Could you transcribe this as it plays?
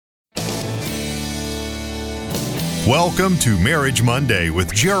Welcome to Marriage Monday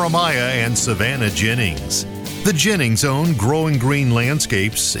with Jeremiah and Savannah Jennings. The Jennings own Growing Green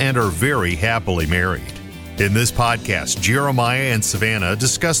Landscapes and are very happily married. In this podcast, Jeremiah and Savannah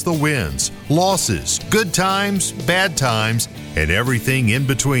discuss the wins, losses, good times, bad times, and everything in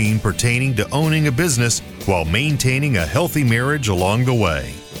between pertaining to owning a business while maintaining a healthy marriage along the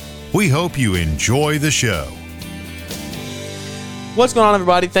way. We hope you enjoy the show. What's going on,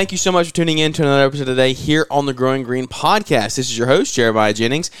 everybody? Thank you so much for tuning in to another episode today here on the Growing Green Podcast. This is your host, Jeremiah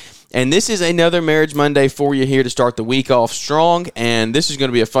Jennings, and this is another Marriage Monday for you here to start the week off strong, and this is going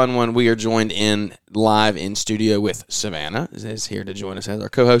to be a fun one. We are joined in live in studio with Savannah, who is here to join us as our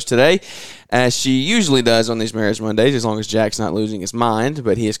co-host today, as she usually does on these Marriage Mondays, as long as Jack's not losing his mind,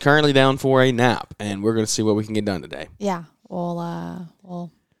 but he is currently down for a nap, and we're going to see what we can get done today. Yeah,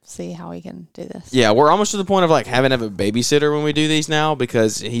 we'll see how we can do this. Yeah, we're almost to the point of like having to have a babysitter when we do these now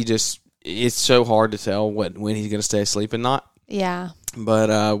because it's so hard to tell when he's going to stay asleep and not. Yeah.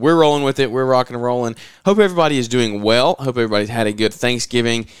 But we're rolling with it. We're rocking and rolling. Hope everybody is doing well. Hope everybody's had a good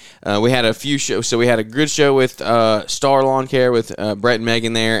Thanksgiving. We had a few shows. So we had a good show with Star Lawn Care with Brett and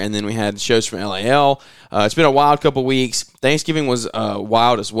Megan there, and then we had shows from LAL. It's been a wild couple weeks. Thanksgiving was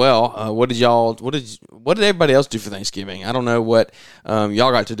wild as well. What did everybody else do for Thanksgiving? I don't know what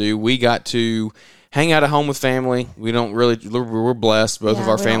y'all got to do. We got to hang out at home with family. We're blessed. Both of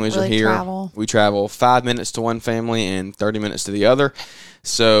our families are here. We travel 5 minutes to one family and 30 minutes to the other.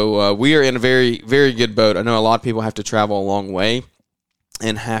 So we are in a very, very good boat. I know a lot of people have to travel a long way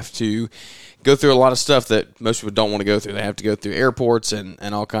and have to go through a lot of stuff that most people don't want to go through. They have to go through airports and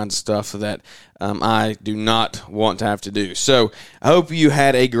all kinds of stuff that I do not want to have to do. So I hope you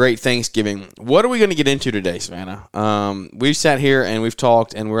had a great Thanksgiving. What are we going to get into today, Savannah? We've sat here and we've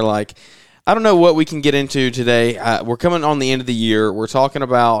talked and we're like, I don't know what we can get into today. We're coming on the end of the year. We're talking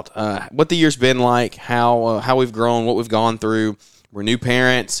about what the year's been like, how we've grown, what we've gone through. We're new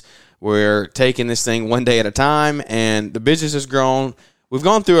parents. We're taking this thing one day at a time, and the business has grown. We've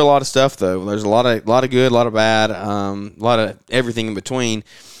gone through a lot of stuff, though. There's a lot of good, a lot of bad, a lot of everything in between.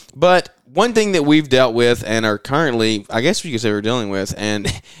 But one thing that we've dealt with and are currently, I guess you could say we're dealing with, and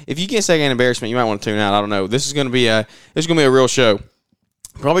if you get second embarrassment, you might want to tune out. I don't know. This is going to be a real show.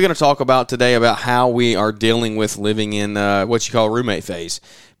 Probably going to talk about today about how we are dealing with living in what you call roommate phase,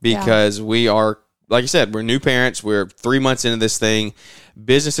 because we are, like I said, we're new parents. We're 3 months into this thing.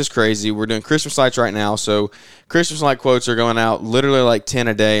 Business is crazy. We're doing Christmas lights right now, so Christmas light quotes are going out literally like 10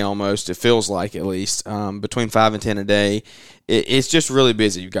 a day almost. It feels like, at least between 5 and 10 a day. It's just really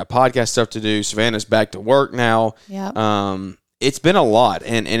busy. You've got podcast stuff to do. Savannah's back to work now. Yep. It's been a lot,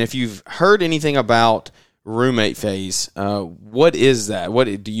 and if you've heard anything about roommate phase, what is that?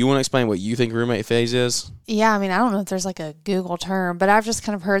 Do you want to explain what you think roommate phase is? Yeah, I mean, I don't know if there's like a Google term, but I've just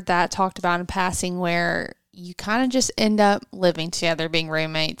kind of heard that talked about in passing, where you kind of just end up living together, being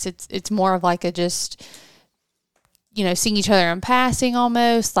roommates. It's more of like a just, seeing each other in passing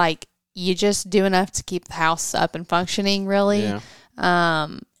almost. Like you just do enough to keep the house up and functioning, really. Yeah.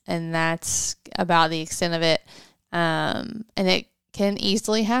 And that's about the extent of it. And it can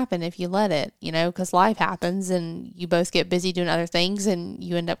easily happen if you let it, because life happens and you both get busy doing other things and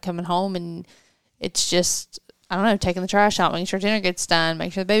you end up coming home and it's just, I don't know, taking the trash out, making sure dinner gets done,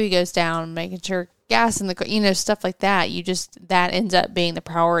 making sure the baby goes down, making sure gas in the, stuff like that. That ends up being the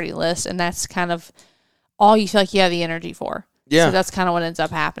priority list, and that's kind of all you feel like you have the energy for. Yeah. So that's kind of what ends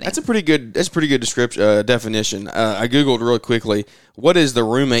up happening. That's a pretty good description, definition. I Googled real quickly, what is the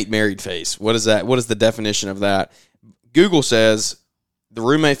roommate married phase? What is that? What is the definition of that? Google says the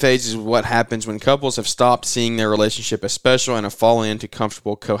roommate phase is what happens when couples have stopped seeing their relationship as special and have fallen into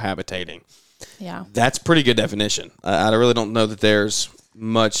comfortable cohabitating. Yeah. That's a pretty good definition. I really don't know that there's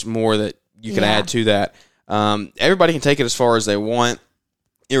much more that you can add to that. Everybody can take it as far as they want.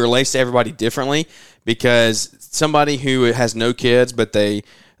 It relates to everybody differently, because somebody who has no kids, but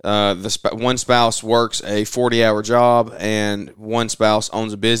one spouse works a 40-hour job and one spouse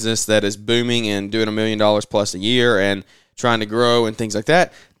owns a business that is booming and doing $1 million plus a year and trying to grow and things like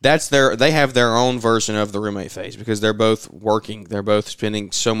that. They have their own version of the roommate phase, because they're both working. They're both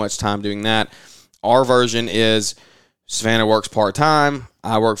spending so much time doing that. Our version is Savannah works part-time.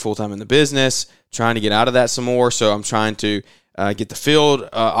 I work full-time in the business, trying to get out of that some more. So I'm trying to get the field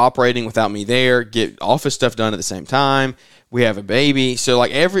operating without me there, get office stuff done at the same time. We have a baby. So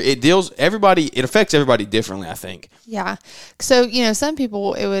like it affects everybody differently, I think. Yeah. So, some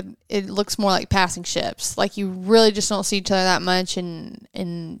people it looks more like passing ships. Like you really just don't see each other that much,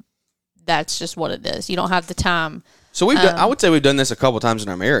 and that's just what it is. You don't have the time. So I would say we've done this a couple times in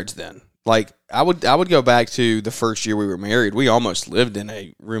our marriage then. Like I would go back to the first year we were married. We almost lived in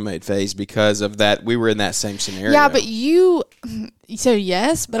a roommate phase because of that. We were in that same scenario. Yeah, but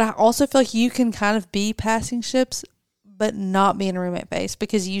yes, but I also feel like you can kind of be passing ships, but not be in a roommate phase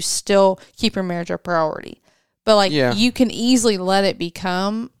because you still keep your marriage a priority. But like you can easily let it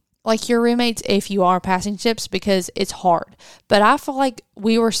become like your roommates if you are passing ships because it's hard. But I feel like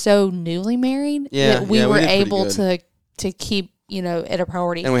we were so newly married that we were able to keep, at a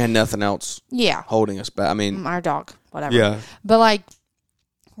priority. And we had nothing else holding us back. I mean, our dog, whatever. Yeah. But like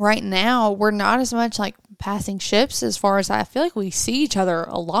right now, we're not as much like passing ships as far as I feel like we see each other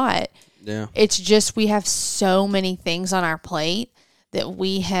a lot. Yeah. It's just we have so many things on our plate that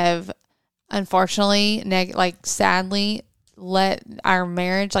we have unfortunately, sadly, let our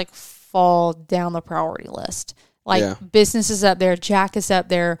marriage like fall down the priority list. Like business is up there, Jack is up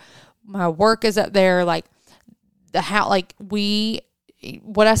there, my work is up there, like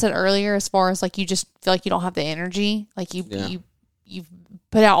what I said earlier, as far as like you just feel like you don't have the energy, like you've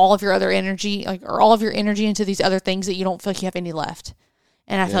put out all of your other energy, like or all of your energy into these other things that you don't feel like you have any left.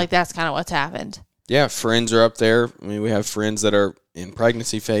 And I feel like that's kind of what's happened. Yeah, friends are up there. I mean, we have friends that are in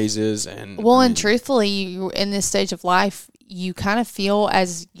pregnancy phases, and and truthfully, you in this stage of life, you kind of feel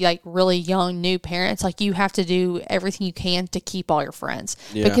as like really young new parents, like you have to do everything you can to keep all your friends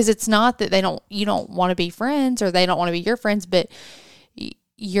because it's not that you don't want to be friends or they don't want to be your friends, but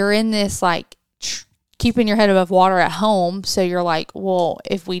you're in this like keeping your head above water at home. So you're like, well,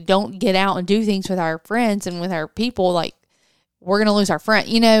 if we don't get out and do things with our friends and with our people, like we're going to lose our friend,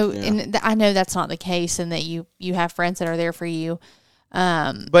 and I know that's not the case and that you have friends that are there for you.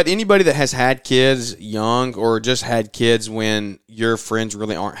 But anybody that has had kids young or just had kids when your friends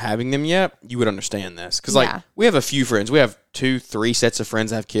really aren't having them yet, you would understand this. Because we have a few friends. We have 2-3 sets of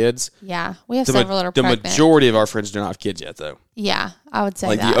friends that have kids. Yeah. We have several that are pregnant. The majority of our friends do not have kids yet, though. Yeah, I would say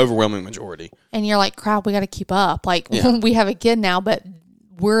like the overwhelming majority. And you're like, crap, we got to keep up. Like we have a kid now, but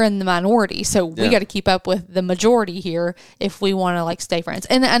we're in the minority. So we got to keep up with the majority here if we want to like stay friends.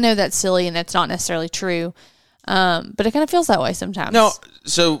 And I know that's silly and that's not necessarily true. But it kind of feels that way sometimes. No,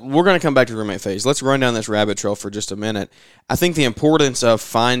 so we're going to come back to the roommate phase. Let's run down this rabbit trail for just a minute. I think the importance of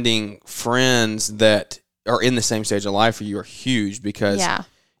finding friends that are in the same stage of life for you are huge because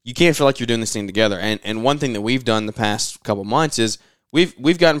you can't feel like you're doing this thing together. And one thing that we've done the past couple months is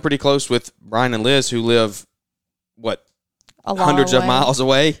we've gotten pretty close with Brian and Liz, who live hundreds of miles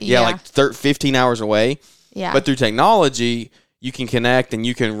away. Like 15 hours away. Yeah. But through technology, you can connect and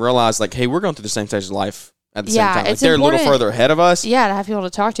you can realize like, hey, we're going through the same stage of life at the same time. Like they're a little further ahead of us. Yeah, to have people to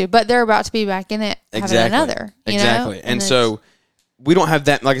talk to. But they're about to be back in it having another. Exactly. And so we don't have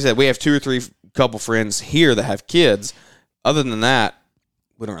that. Like I said, we have 2 or 3 couple friends here that have kids. Other than that,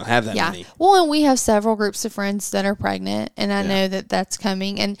 we don't really have that many. Well, and we have several groups of friends that are pregnant, and I know that that's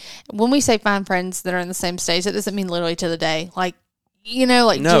coming. And when we say find friends that are in the same stage, that doesn't mean literally to the day. Like,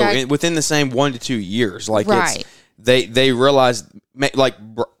 no, Jack, within the same 1 to 2 years. Like, it's, they realize, like,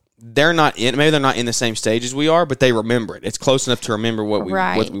 they're not in, maybe they're not in the same stage as we are, but they remember it. It's close enough to remember what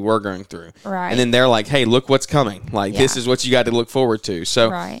we were going through. Right. And then they're like, hey, look what's coming. Like, this is what you got to look forward to.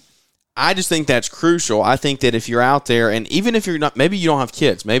 So I just think that's crucial. I think that if you're out there, and even if you're not, maybe you don't have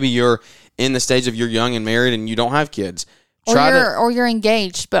kids, maybe you're in the stage of you're young and married and you don't have kids. Or you're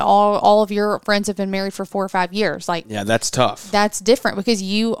engaged, but all of your friends have been married for 4 or 5 years. Like, that's tough. That's different because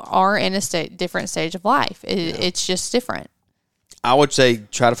you are in a different stage of life. It's just different. I would say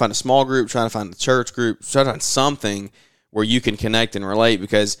try to find a small group, try to find a church group, try to find something where you can connect and relate,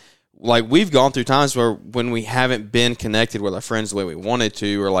 because like we've gone through times where when we haven't been connected with our friends the way we wanted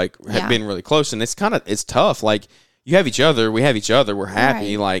to, or like have been really close, and it's tough. Like, you have each other, we have each other, we're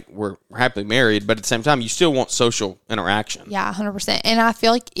happy, like we're happily married, but at the same time you still want social interaction. Yeah, 100%. And I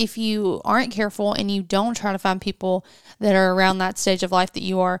feel like if you aren't careful and you don't try to find people that are around that stage of life that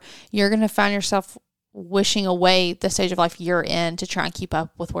you're going to find yourself wishing away the stage of life you're in to try and keep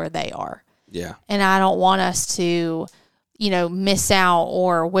up with where they are. Yeah. And I don't want us to, miss out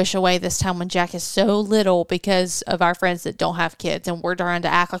or wish away this time when Jack is so little because of our friends that don't have kids, and we're trying to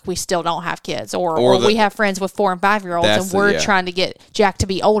act like we still don't have kids, or we have friends with 4 and 5 year olds and we're trying to get Jack to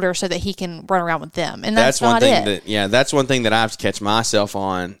be older so that he can run around with them. And that's one not thing it. That's one thing that I have to catch myself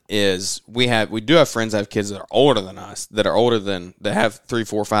on is we do have friends that have kids that are older than us, that have 3,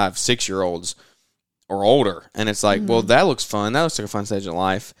 4, 5, 6 year olds or older. And it's like, well, that looks fun. That looks like a fun stage of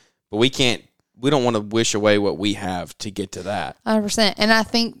life, but we don't want to wish away what we have to get to that. 100%. And I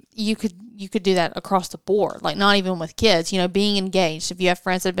think you you could do that across the board, like not even with kids, being engaged. If you have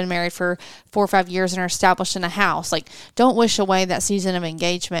friends that have been married for 4 or 5 years and are established in a house, like don't wish away that season of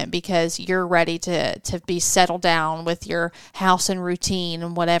engagement because you're ready to be settled down with your house and routine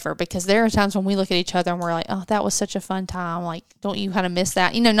and whatever. Because there are times when we look at each other and we're like, oh, that was such a fun time. Like, don't you kind of miss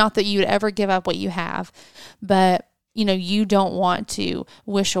that? Not that you would ever give up what you have, but you don't want to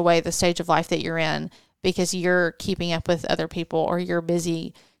wish away the stage of life that you're in because you're keeping up with other people or you're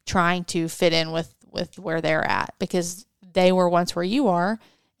busy trying to fit in with where they're at because they were once where you are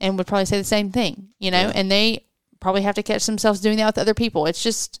and would probably say the same thing, and they probably have to catch themselves doing that with other people. It's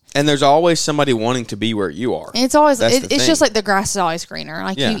just... And there's always somebody wanting to be where you are. It's always... It's just like the grass is always greener.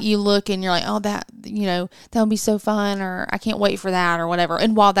 Like you look and you're like, oh, that would be so fun, or I can't wait for that, or whatever.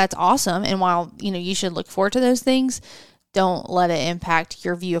 And while that's awesome, and while, you should look forward to those things, don't let it impact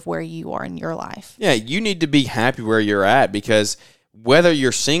your view of where you are in your life. Yeah, you need to be happy where you're at because whether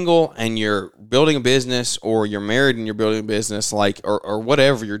you're single and you're building a business or you're married and you're building a business, or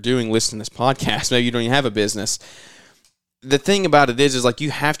whatever you're doing listening to this podcast, maybe you don't even have a business. The thing about it is like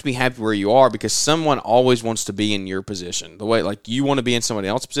you have to be happy where you are because someone always wants to be in your position. The way like you want to be in somebody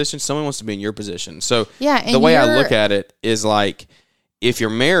else's position, someone wants to be in your position. So the way I look at it is like if you're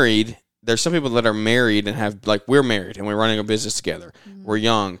married, there's some people that are married and have like we're married and we're running a business together. Mm-hmm. We're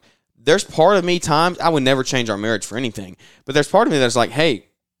young. There's part of me times I would never change our marriage for anything, but there's part of me that's like, hey,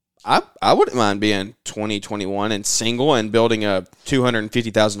 I wouldn't mind being 20, 21 and single and building a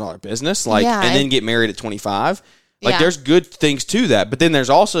 $250,000 business, and then get married at 25. Like there's good things to that, but then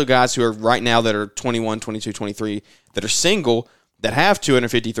there's also guys who are right now that are 21, 22, 23 that are single that have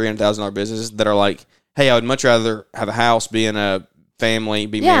 $250,000, $300,000 businesses that are like, hey, I would much rather have a house, be in a family,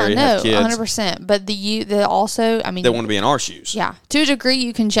 be married, have kids. 100%. But the also, I mean, they want to be in our shoes. Yeah, to a degree,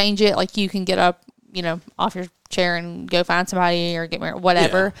 you can change it. Like you can get up, off your chair and go find somebody or get married,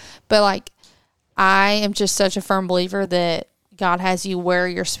 whatever. Yeah. But like, I am just such a firm believer that God has you where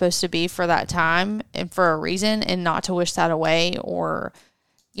you're supposed to be for that time and for a reason, and not to wish that away or,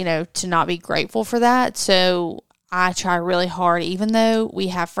 to not be grateful for that. So I try really hard, even though we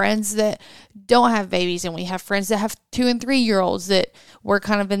have friends that don't have babies and we have friends that have 2 and 3 year olds, that we're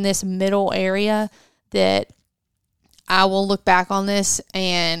kind of in this middle area, that I will look back on this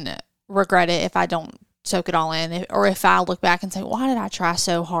and regret it if I don't soak it all in, or if I look back and say, why did I try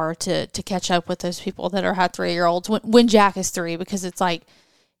so hard to catch up with those people that had 3 year olds when Jack is 3, because it's like,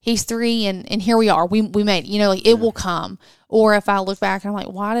 he's 3 and here we are, we made it, it will come. Or if I look back and I'm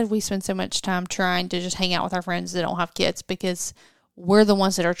like, why did we spend so much time trying to just hang out with our friends that don't have kids? Because we're the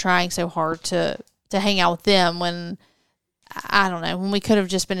ones that are trying so hard to hang out with them when, I don't know, when we could have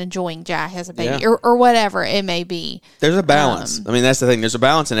just been enjoying Jack as a baby or whatever it may be. There's a balance. I mean, that's the thing. There's a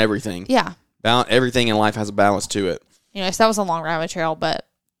balance in everything. Yeah. Everything in life has a balance to it. So that was a long rabbit trail, but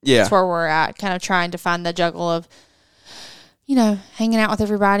that's where we're at, kind of trying to find the juggle of, hanging out with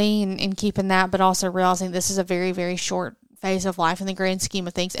everybody and keeping that, but also realizing this is a very, very short phase of life in the grand scheme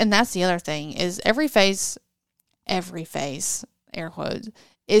of things. And that's the other thing, is every phase, air quotes,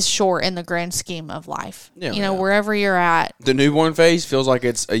 is short in the grand scheme of life. Wherever you're at. The newborn phase feels like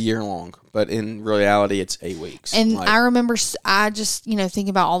it's a year long, but in reality, it's 8 weeks. And I remember, I just, thinking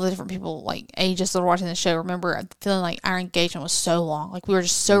about all the different people, like ages that were watching the show, remember feeling like our engagement was so long. Like we were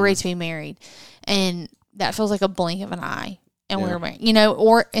just so ready to be married. And that feels like a blink of an eye. And we were married,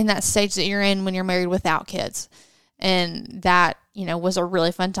 or in that stage that you're in when you're married without kids. And that, was a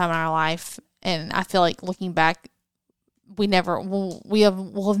really fun time in our life. And I feel like looking back, we'll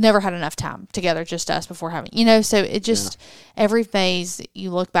have never had enough time together, just us, before having, so it just, every phase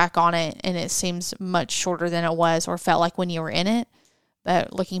you look back on it and it seems much shorter than it was or felt like when you were in it.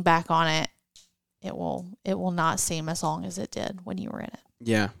 But looking back on it, it will not seem as long as it did when you were in it.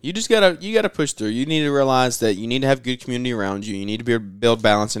 Yeah, you just gotta push through. You need to realize that you need to have good community around you. You need to be able to build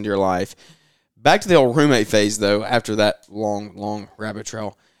balance into your life. Back to the old roommate phase, though. After that long rabbit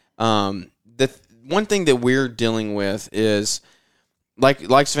trail, the one thing that we're dealing with is, like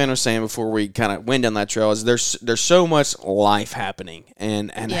Savannah was saying before we kind of went down that trail, is there's so much life happening,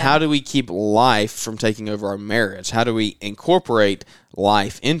 and how do we keep life from taking over our marriage? How do we incorporate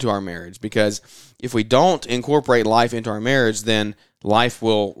life into our marriage? Because if we don't incorporate life into our marriage, then life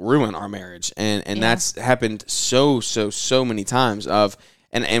will ruin our marriage. And that's happened so many times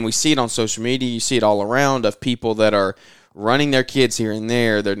and we see it on social media, you see it all around, of people that are running their kids here and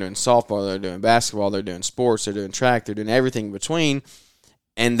there. They're doing softball, they're doing basketball, they're doing sports, they're doing track, they're doing everything in between,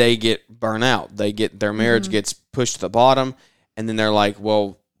 and they get burnt out. Their marriage gets pushed to the bottom, and then they're like,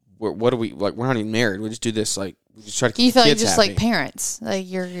 well, what are we, like, we're not even married. We just do this, like, we just try to keep you feel kids like just happy. like parents,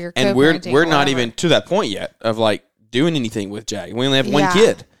 like you're and we're not even to that point yet of like doing anything with Jack. We only have one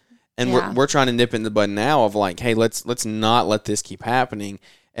kid. And we're trying to nip in the bud now of like, hey, let's not let this keep happening.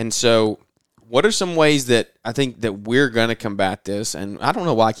 And so what are some ways that I think that we're going to combat this? And I don't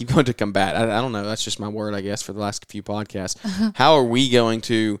know why I keep going to combat. I don't know. That's just my word, I guess, for the last few podcasts. How are we going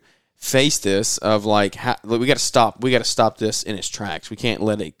to face this of like, we got to stop this in its tracks. We can't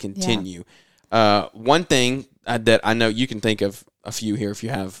let it continue. One thing that I know you can think of a few here if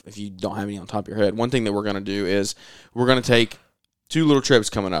you don't have any on top of your head. One thing that we're going to do is we're going to take 2 little trips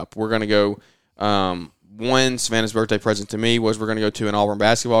coming up. We're going to go, one, Savannah's birthday present to me was we're going to go to an Auburn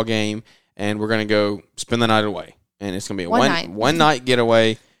basketball game, and we're going to go spend the night away. And it's going to be one night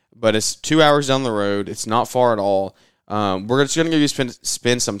getaway, but it's 2 hours down the road. It's not far at all. We're just going to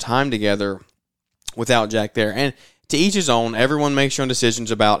spend some time together without Jack there. And to each his own, everyone makes your own decisions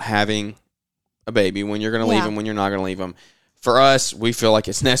about having a baby, when you're going to leave him, when you're not going to leave him. For us, we feel like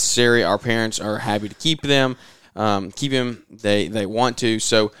it's necessary. Our parents are happy to keep them. Keep him. They want to.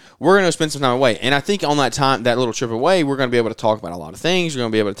 So we're going to spend some time away. And I think on that little trip away, we're going to be able to talk about a lot of things. We're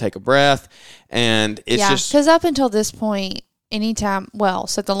going to be able to take a breath. And it's just because up until this point, anytime,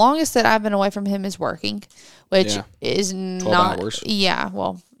 so the longest that I've been away from him is working, which is 12 hours.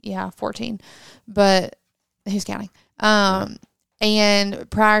 14, but who's counting? And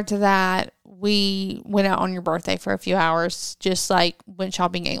prior to that, we went out on your birthday for a few hours, just like went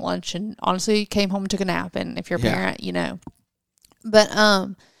shopping, ate lunch, and honestly came home and took a nap. And if you're a parent, you know, but,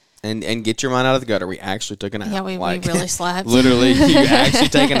 and get your mind out of the gutter. We actually took a nap. Yeah, we really slept. Literally, you actually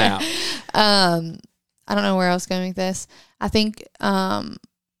take a nap. I don't know where I was going with this. I think,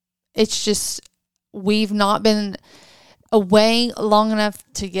 it's just, we've not been away long enough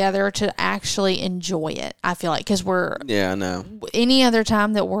together to actually enjoy it. I feel like, because any other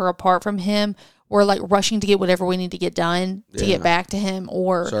time that we're apart from him, we're like rushing to get whatever we need to get done to get back to him,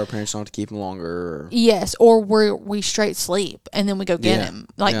 or so our parents don't have to keep him longer. Or we straight sleep and then we go get him.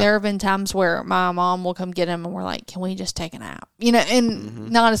 Like there have been times where my mom will come get him and we're like, can we just take a nap? You know,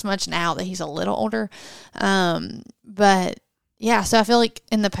 and not as much now that he's a little older. But yeah, so I feel like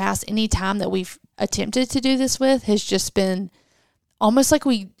in the past, any time that we've attempted to do this with has just been almost like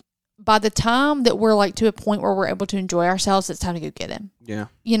by the time that we're like to a point where we're able to enjoy ourselves, it's time to go get him. Yeah.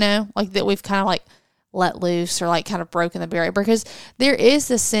 You know, like that we've kind of like let loose or like kind of broken the barrier, because there is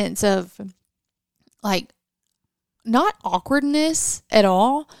this sense of like not awkwardness at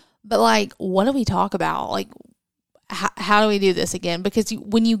all, but like, what do we talk about? Like, how do we do this again? Because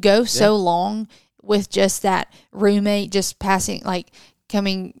when you go so long with just that roommate, just passing, like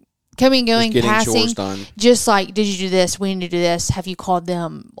coming, going, passing, just like, did you do this? We need to do this. Have you called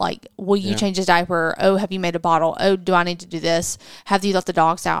them? Like, will you change his diaper? Oh, have you made a bottle? Oh, do I need to do this? Have you let the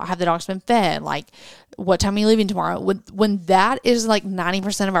dogs out? Have the dogs been fed? Like, what time are you leaving tomorrow? When that is like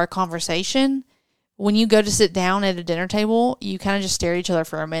 90% of our conversation, when you go to sit down at a dinner table, you kind of just stare at each other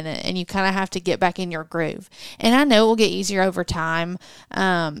for a minute and you kind of have to get back in your groove. And I know it will get easier over time.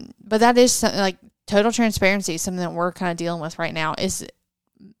 But that is something like total transparency, something that we're kind of dealing with right now, is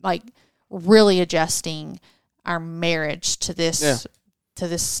like really adjusting our marriage to this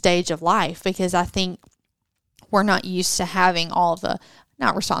stage of life, because I think we're not used to having all the,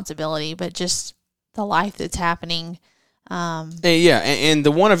 not responsibility, but just the life that's happening. And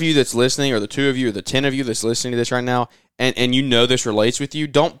the one of you that's listening, or the 2 of you, or the 10 of you that's listening to this right now, and you know this relates with you,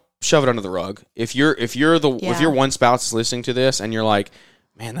 don't shove it under the rug. If you're one spouse that's listening to this and you're like,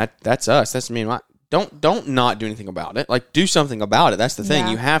 man, that's us, that's me and my, don't not do anything about it. Like, do something about it. That's the thing.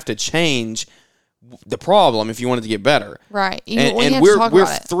 You have to change the problem if you want it to get better. Right. And we're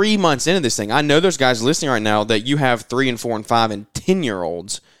 3 months into this thing. I know there's guys listening right now that you have 3 and 4 and 5 and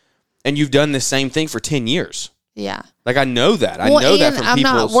 10-year-olds, and you've done the same thing for 10 years. Yeah. Like, I know that. I know that from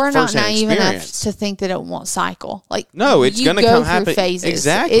people's we're not firsthand naive experience. enough to think that it won't cycle. Like, no, it's going to come happen. Phases.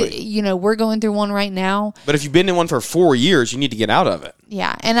 Exactly. We're going through one right now. But if you've been in one for 4 years, you need to get out of it.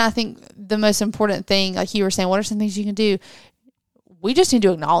 Yeah. And I think the most important thing, like you were saying, what are some things you can do? We just need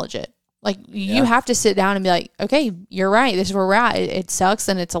to acknowledge it. Like, you have to sit down and be like, okay, you're right. This is where we're at. It sucks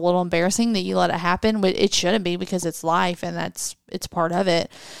and it's a little embarrassing that you let it happen, but it shouldn't be, because it's life and it's part of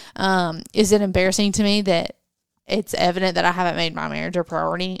it. Is it embarrassing to me that it's evident that I haven't made my marriage a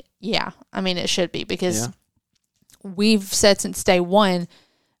priority? Yeah. I mean, it should be, because we've said since day one,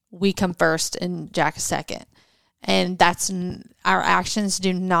 we come first and Jack is second. And that's, our actions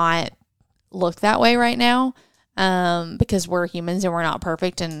do not look that way right now, because we're humans and we're not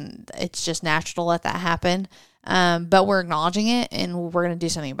perfect, and it's just natural to let that happen. But we're acknowledging it and we're going to do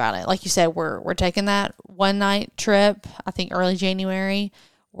something about it. Like you said, we're taking that one night trip, I think early January.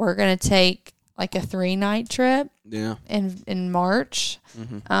 We're going to take like a 3-night trip in March.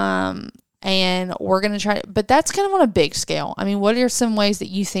 And we're going to try, but that's kind of on a big scale. I mean, what are some ways that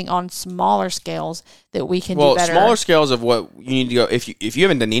you think on smaller scales that we can do better? Smaller scales of what you need to go, if you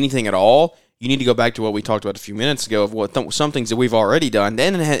haven't done anything at all, you need to go back to what we talked about a few minutes ago of what some things that we've already done,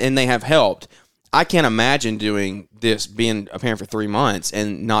 and they have helped. I can't imagine doing this, being a parent for 3 months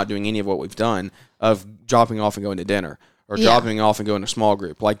and not doing any of what we've done of dropping off and going to dinner or dropping off and going to a small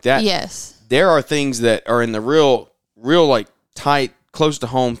group like that. Yes. There are things that are in the real like tight, close to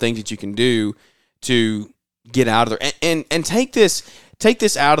home things that you can do to get out of there and take this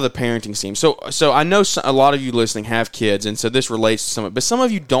out of the parenting scene. So I know a lot of you listening have kids, and so this relates to some of it, but some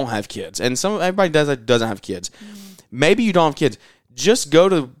of you don't have kids, and everybody doesn't have kids. Maybe you don't have kids. Just go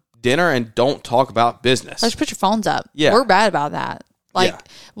to dinner and don't talk about business. Let's put your phones up. Yeah. We're bad about that.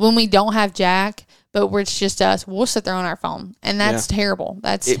 When we don't have Jack, but it's just us, we'll sit there on our phone, and that's terrible.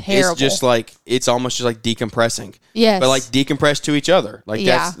 That's terrible. It's just like, it's almost just like decompressing. Yes. But like decompress to each other. Like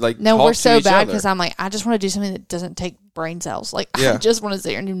that's like, no, we're so bad because I'm like, I just want to do something that doesn't take brain cells. Like I just want to sit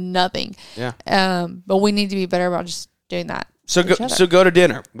there and do nothing. Yeah. But we need to be better about just doing that. So go to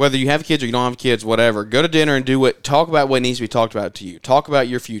dinner, whether you have kids or you don't have kids, whatever. Go to dinner and talk about what needs to be talked about to you. Talk about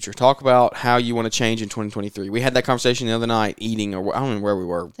your future. Talk about how you want to change in 2023. We had that conversation the other night eating, or I don't remember where we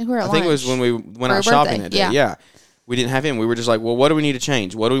were. I think it was when we went out shopping that day. Yeah. We didn't have him. We were just like, well, what do we need to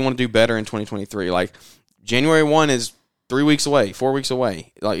change? What do we want to do better in 2023? Like January 1 is 3 weeks away, 4 weeks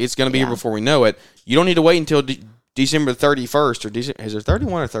away. Like it's going to be here before we know it. You don't need to wait until December 31st or is there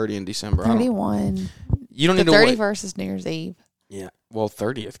 31 or 30 in December? 31. You don't need to wait. 31st is New Year's Eve. Yeah. Well,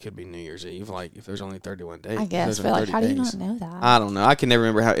 30th could be New Year's Eve, like if there's only 31 days. I guess, but like, how do you not know that? I don't know. I can never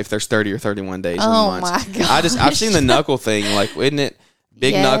remember if there's 30 or 31 days in months. Oh, my God. I've seen the knuckle thing. Like, isn't it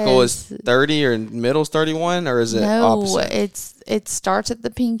big knuckle is 30 or middle's 31, or is it opposite? No, it starts at the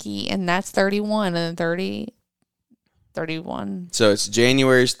pinky, and that's 31, and then 31. So it's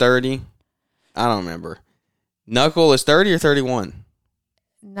January's 30. I don't remember. Knuckle is 30 or 31?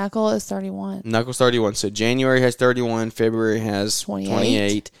 Knuckle is 31. Knuckle's 31. So January has 31. February has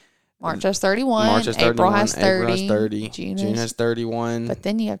 28. March has 31. March has 31. April has 30. April has 30. June has 31. But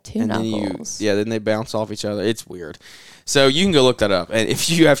then you have two knuckles. Then they bounce off each other. It's weird. So you can go look that up. And if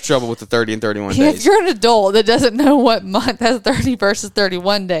you have trouble with the 30 and 31 days. If you're an adult that doesn't know what month has 30 versus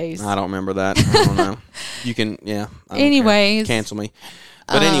 31 days. I don't remember that. I don't know. You can, anyways. Cancel me.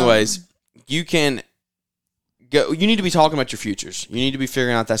 But anyways, you can... You need to be talking about your futures. You need to be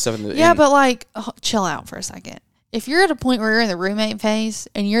figuring out that stuff. But like, chill out for a second. If you're at a point where you're in the roommate phase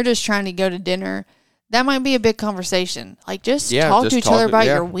and you're just trying to go to dinner, that might be a big conversation. Like, just talk to each other about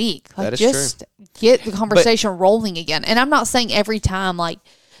your week. Like, just get the conversation rolling again. And I'm not saying every time, like,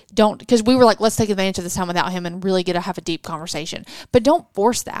 don't, because we were like, let's take advantage of this time without him and really have a deep conversation. But don't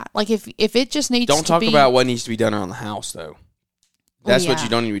force that. Like, if it just needs to be. Don't talk about what needs to be done around the house, though. That's what you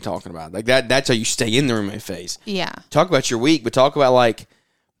don't need to be talking about. Like that's how you stay in the roommate phase. Yeah. Talk about your week, but talk about like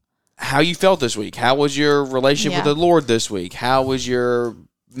how you felt this week. How was your relationship with the Lord this week? How was your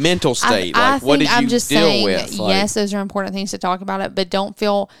mental state? What did you deal with? Yes, those are important things to talk about it, but don't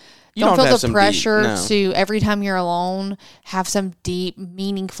feel the pressure to every time you're alone have some deep,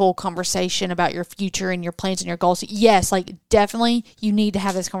 meaningful conversation about your future and your plans and your goals. Yes, like definitely you need to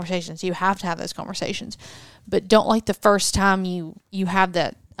have those conversations. You have to have those conversations. But don't like the first time you have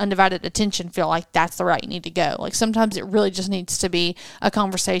that undivided attention feel like that's the route you need to go. Like sometimes it really just needs to be a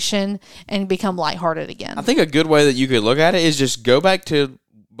conversation and become lighthearted again. I think a good way that you could look at it is just go back to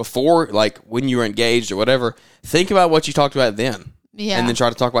before, like when you were engaged or whatever. Think about what you talked about then. Yeah. And then try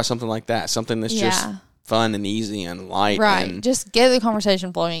to talk about something like that. Something that's just fun and easy and light. Right. And just get the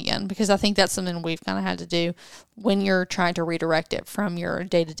conversation flowing again, because I think that's something we've kind of had to do when you're trying to redirect it from your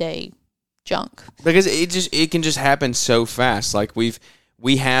day-to-day junk. Because it can just happen so fast. Like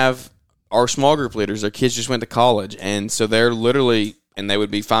we have our small group leaders, their kids just went to college, and so they're literally, and they would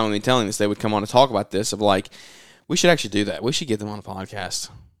be fine with me telling this, they would come on to talk about this of like, we should actually do that. We should get them on a podcast.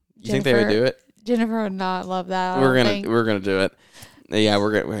 You think they would do it? Jennifer would not love that. We're gonna do it. Yeah,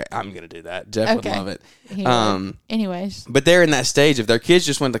 I'm gonna do that. Jeff would love it. Anyways, but they're in that stage of their kids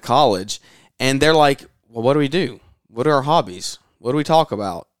just went to college, and they're like, well, what do we do? What are our hobbies? What do we talk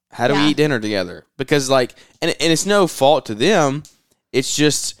about? How do we eat dinner together? Because like, and it's no fault to them. It's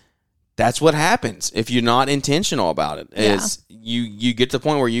just that's what happens if you're not intentional about it. Is you get to the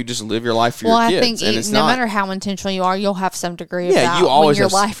point where you just live your life for your kids. I think and it's no matter how intentional you are, you'll have some degree of that. You always when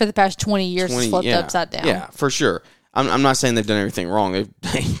your life for the past 20 years is flipped upside down. Yeah, for sure. I'm not saying they've done everything wrong.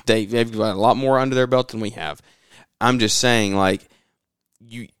 They've got a lot more under their belt than we have. I'm just saying, like,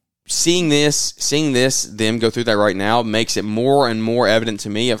 you seeing them go through that right now makes it more and more evident to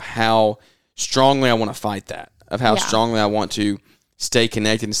me of how strongly I want to fight that, of how strongly I want to stay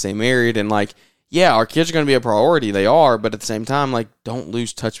connected and stay married. And like, yeah, our kids are going to be a priority. They are, but at the same time, like, don't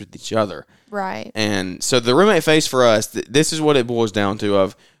lose touch with each other. Right. And so the roommate phase for us, this is what it boils down to.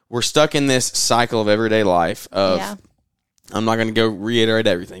 Of we're stuck in this cycle of everyday life of. Yeah. I'm not going to go reiterate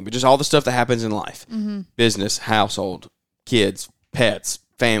everything, but just all the stuff that happens in life, business, household, kids, pets,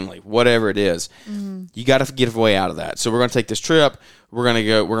 family, whatever it is, you got to get a way out of that. So we're going to take this trip. We're going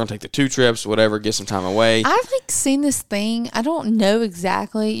to take the 2 trips, whatever, get some time away. I've like seen this thing. I don't know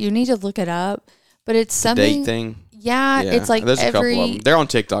exactly. You need to look it up, but it's something. Date thing. Yeah, it's like there's a couple of them. They're on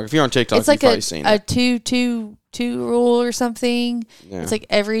TikTok. If you're on TikTok, it's like you've probably seen it. A two rule or something. Yeah. It's like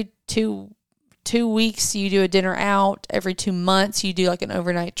every two weeks you do a dinner out. Every 2 months you do like an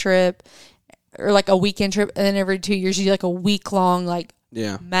overnight trip or like a weekend trip, and then every 2 years you do like a week long like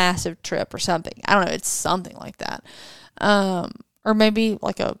massive trip or something. I don't know. It's something like that, or maybe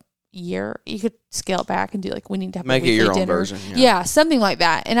like a year. You could scale it back and do like we need to have make a weekly it your dinner. own version. Yeah, something like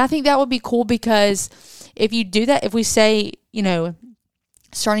that. And I think that would be cool because if you do that, if we say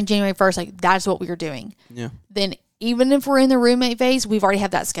starting January 1st, like that's what we are doing. Yeah. Then even if we're in the roommate phase, we've already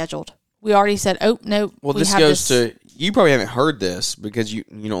have that scheduled. We already said, oh, no. Well, this goes to, you probably haven't heard this because you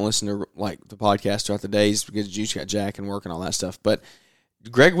don't listen to like the podcast throughout the days because you just got Jack and work and all that stuff. But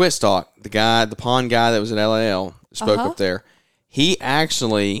Greg Whitstock, the pond guy that was at LAL, spoke up there. He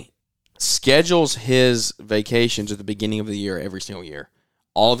actually schedules his vacations at the beginning of the year every single year.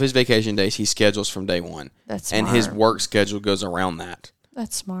 All of his vacation days he schedules from day one. That's smart. And his work schedule goes around that.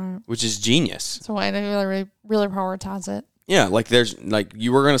 That's smart. Which is genius. It's a way to really prioritize it. Yeah, like there's like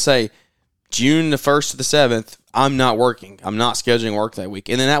you were going to say June the 1st to the 7th, I'm not working. I'm not scheduling work that week.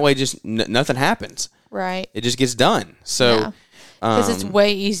 And then that way just nothing happens. Right. It just gets done. So because it's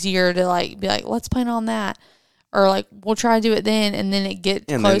way easier to like be like, let's plan on that. Or like we'll try to do it then, and then it gets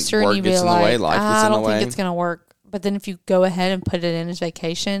closer and you be like, I don't think it's going to work. But then if you go ahead and put it in as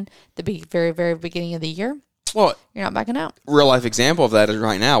vacation the very, very beginning of the year, well, you're not backing out. Real life example of that is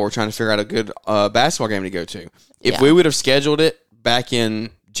right now we're trying to figure out a good basketball game to go to. If we would have scheduled it back in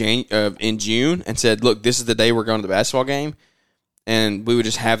June and said, look, this is the day we're going to the basketball game, and we would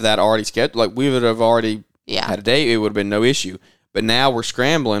just have that already scheduled, like we would have already had a date, it would have been no issue. But now we're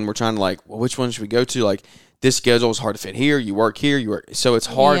scrambling. We're trying to like, well, which one should we go to? Like this schedule is hard to fit here. You work here. You work. So it's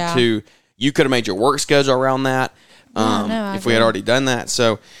hard to, you could have made your work schedule around that if we had already done that.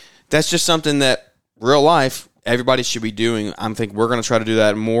 So that's just something that real life, everybody should be doing. I think we're going to try to do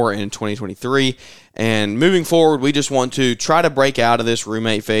that more in 2023. And moving forward, we just want to try to break out of this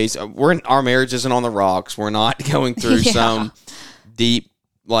roommate phase. Our marriage isn't on the rocks. We're not going through some deep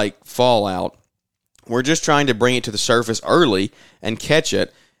like fallout. We're just trying to bring it to the surface early and catch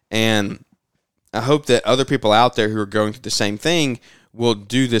it. And I hope that other people out there who are going through the same thing will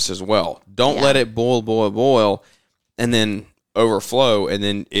do this as well. Don't let it boil, and then overflow, and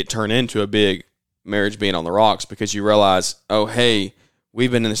then it turn into a big marriage being on the rocks because you realize, oh, hey,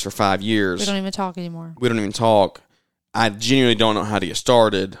 we've been in this for 5 years. We don't even talk anymore. We don't even talk. I genuinely don't know how to get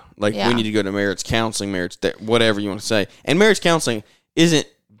started. Like, we need to go to marriage counseling, whatever you want to say. And marriage counseling isn't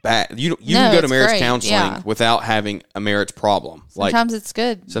bad. You can go to marriage counseling without having a marriage problem. Sometimes it's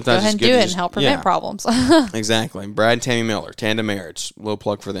good. Sometimes go ahead and do it and help prevent problems. Exactly. Brad and Tammy Miller, Tandem Marriage. Little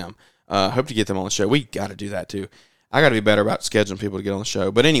plug for them. Hope to get them on the show. We got to do that too. I got to be better about scheduling people to get on the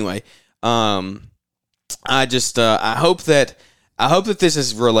show. But anyway, I hope that this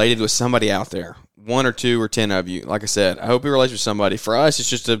is related with somebody out there. 1 or 2 or 10 of you. Like I said, I hope it relates with somebody. For us, it's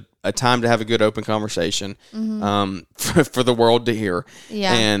just a time to have a good open conversation for the world to hear.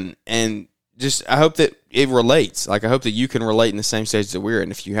 Yeah. And just I hope that it relates. Like I hope that you can relate in the same stage that we're in.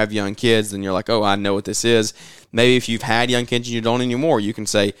 If you have young kids, then you're like, oh, I know what this is. Maybe if you've had young kids and you don't anymore, you can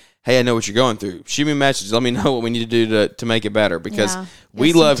say, hey, I know what you're going through. Shoot me a message. Let me know what we need to do to make it better because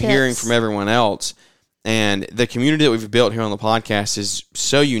we love hearing from everyone else. And the community that we've built here on the podcast is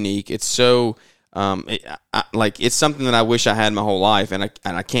so unique. It's so it's something that I wish I had my whole life, and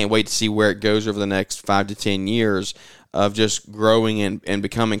I can't wait to see where it goes over the next 5 to 10 years of just growing and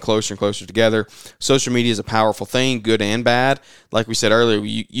becoming closer and closer together. Social media is a powerful thing, good and bad. Like we said earlier,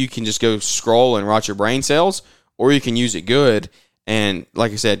 you can just go scroll and rot your brain cells, or you can use it good and,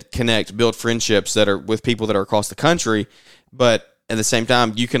 like I said, connect, build friendships that are with people that are across the country. But at the same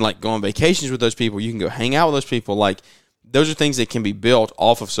time, you can like go on vacations with those people. You can go hang out with those people. Like those are things that can be built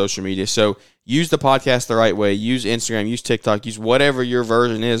off of social media. So use the podcast the right way. Use Instagram, use TikTok, use whatever your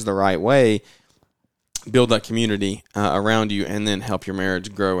version is the right way. Build that community around you, and then help your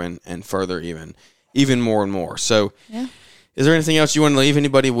marriage grow and further even more and more. So Is there anything else you want to leave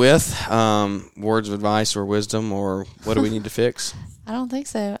anybody with? Words of advice or wisdom, or what do we need to fix? I don't think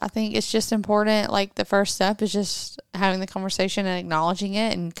so. I think it's just important. Like, the first step is just having the conversation and acknowledging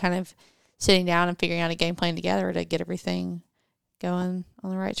it and kind of sitting down and figuring out a game plan together to get everything going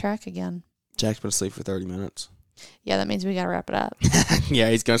on the right track again. Jack's been asleep for 30 minutes. Yeah, that means we got to wrap it up. Yeah,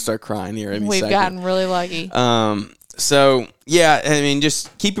 he's going to start crying here any We've second. gotten really lucky. So, yeah, I mean,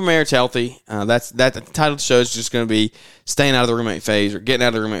 just keep your marriage healthy. That the title of the show is just going to be staying out of the roommate phase or getting out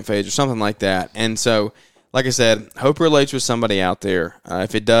of the roommate phase or something like that. And so, like I said, hope it relates with somebody out there.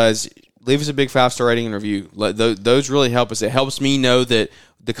 If it does, leave us a big 5-star rating and review. Those really help us. It helps me know that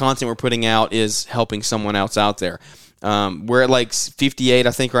the content we're putting out is helping someone else out there. We're at like 58,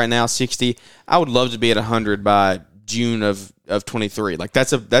 I think, right now, 60. I would love to be at 100 by June of 23. Like,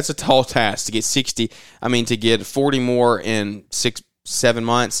 that's a tall task to get 60. I mean, to get 40 more in 6-7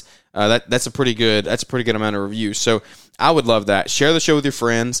 months. That's a pretty good amount of reviews. So I would love that. Share the show with your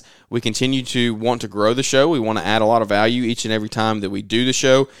friends. We continue to want to grow the show. We want to add a lot of value each and every time that we do the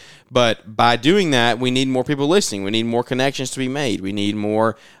show. But by doing that, we need more people listening. We need more connections to be made. We need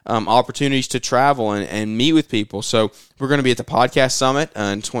more opportunities to travel and meet with people. So we're going to be at the Podcast Summit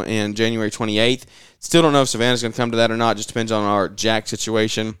in January 28th. Still don't know if Savannah's going to come to that or not. Just depends on our Jack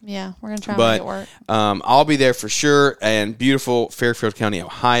situation. Yeah, we're going to try and make it work. I'll be there for sure in beautiful Fairfield County,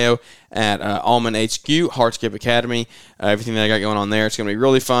 Ohio at Almond HQ, Hardscape Academy. Everything that I got going on there. It's going to be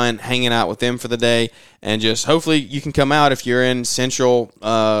really fun hanging out with them for the day. And just hopefully you can come out if you're in central,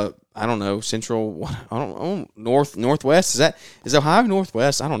 northwest. Is Ohio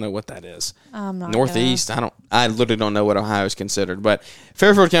northwest? I don't know what that is. I'm not northeast. I literally don't know what Ohio is considered. But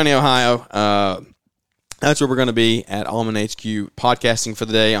Fairfield County, Ohio, that's where we're going to be at Almond HQ podcasting for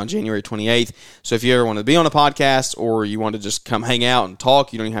the day on January 28th. So if you ever want to be on a podcast or you want to just come hang out and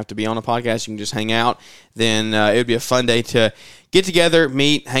talk, you don't even have to be on a podcast. You can just hang out. Then it would be a fun day to get together,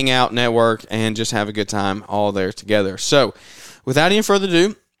 meet, hang out, network, and just have a good time all there together. So without any further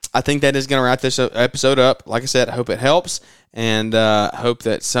ado, I think that is going to wrap this episode up. Like I said, I hope it helps, and hope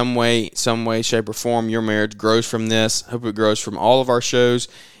that some way, shape, or form your marriage grows from this. Hope it grows from all of our shows.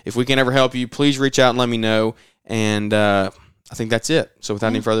 If we can ever help you, please reach out and let me know. And I think that's it. So without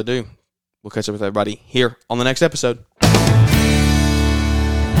any further ado, we'll catch up with everybody here on the next episode.